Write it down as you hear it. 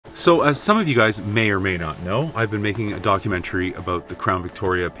So as some of you guys may or may not know, I've been making a documentary about the Crown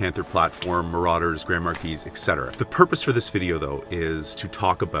Victoria, Panther platform, Marauders, Grand Marquis, etc. The purpose for this video though is to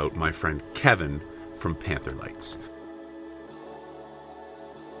talk about my friend Kevin from Panther Lights.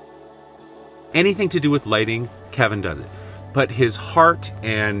 Anything to do with lighting, Kevin does it. But his heart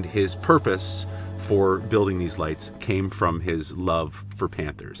and his purpose for building these lights came from his love for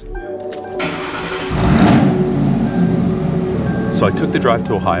Panthers. So I took the drive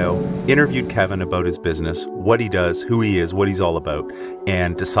to Ohio, interviewed Kevin about his business, what he does, who he is, what he's all about,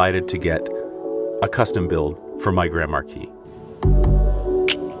 and decided to get a custom build for my Grand Marquis.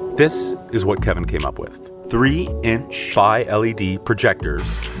 This is what Kevin came up with. 3-inch Bi-LED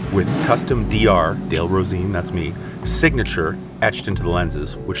projectors with custom DR, Dale Roossien, that's me, signature etched into the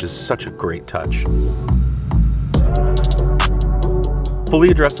lenses, which is such a great touch. Fully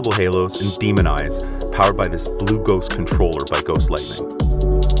addressable halos and demon eyes, powered by this Blue Ghost controller by Ghost Lightning.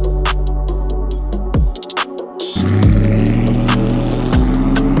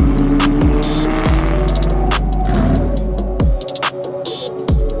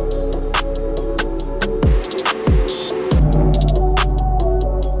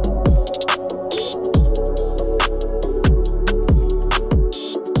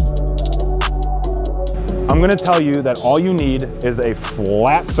 I'm going to tell you that all you need is a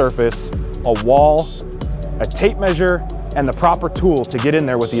flat surface, a wall, a tape measure, and the proper tool to get in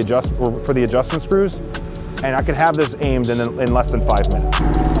there with the adjustment screws, and I can have this aimed in less than 5 minutes.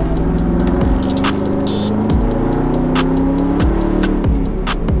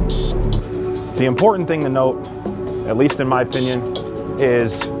 The important thing to note, at least in my opinion,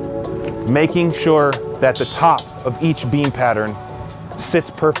 is making sure that the top of each beam pattern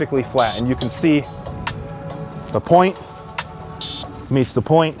sits perfectly flat, and you can see the point meets the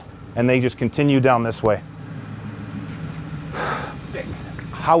point, and they just continue down this way.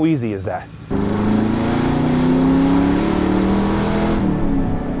 How easy is that?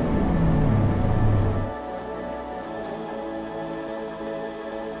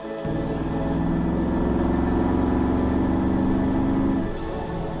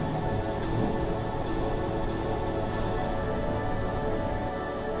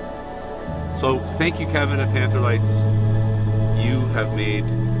 So thank you, Kevin at Panther Lights. You have made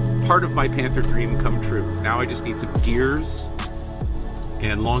part of my Panther dream come true. Now I just need some gears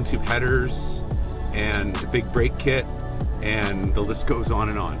and long tube headers and a big brake kit, and the list goes on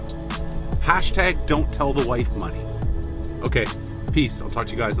and on. Hashtag don't tell the wife money. Okay, peace. I'll talk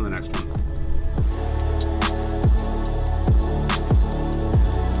to you guys in the next one.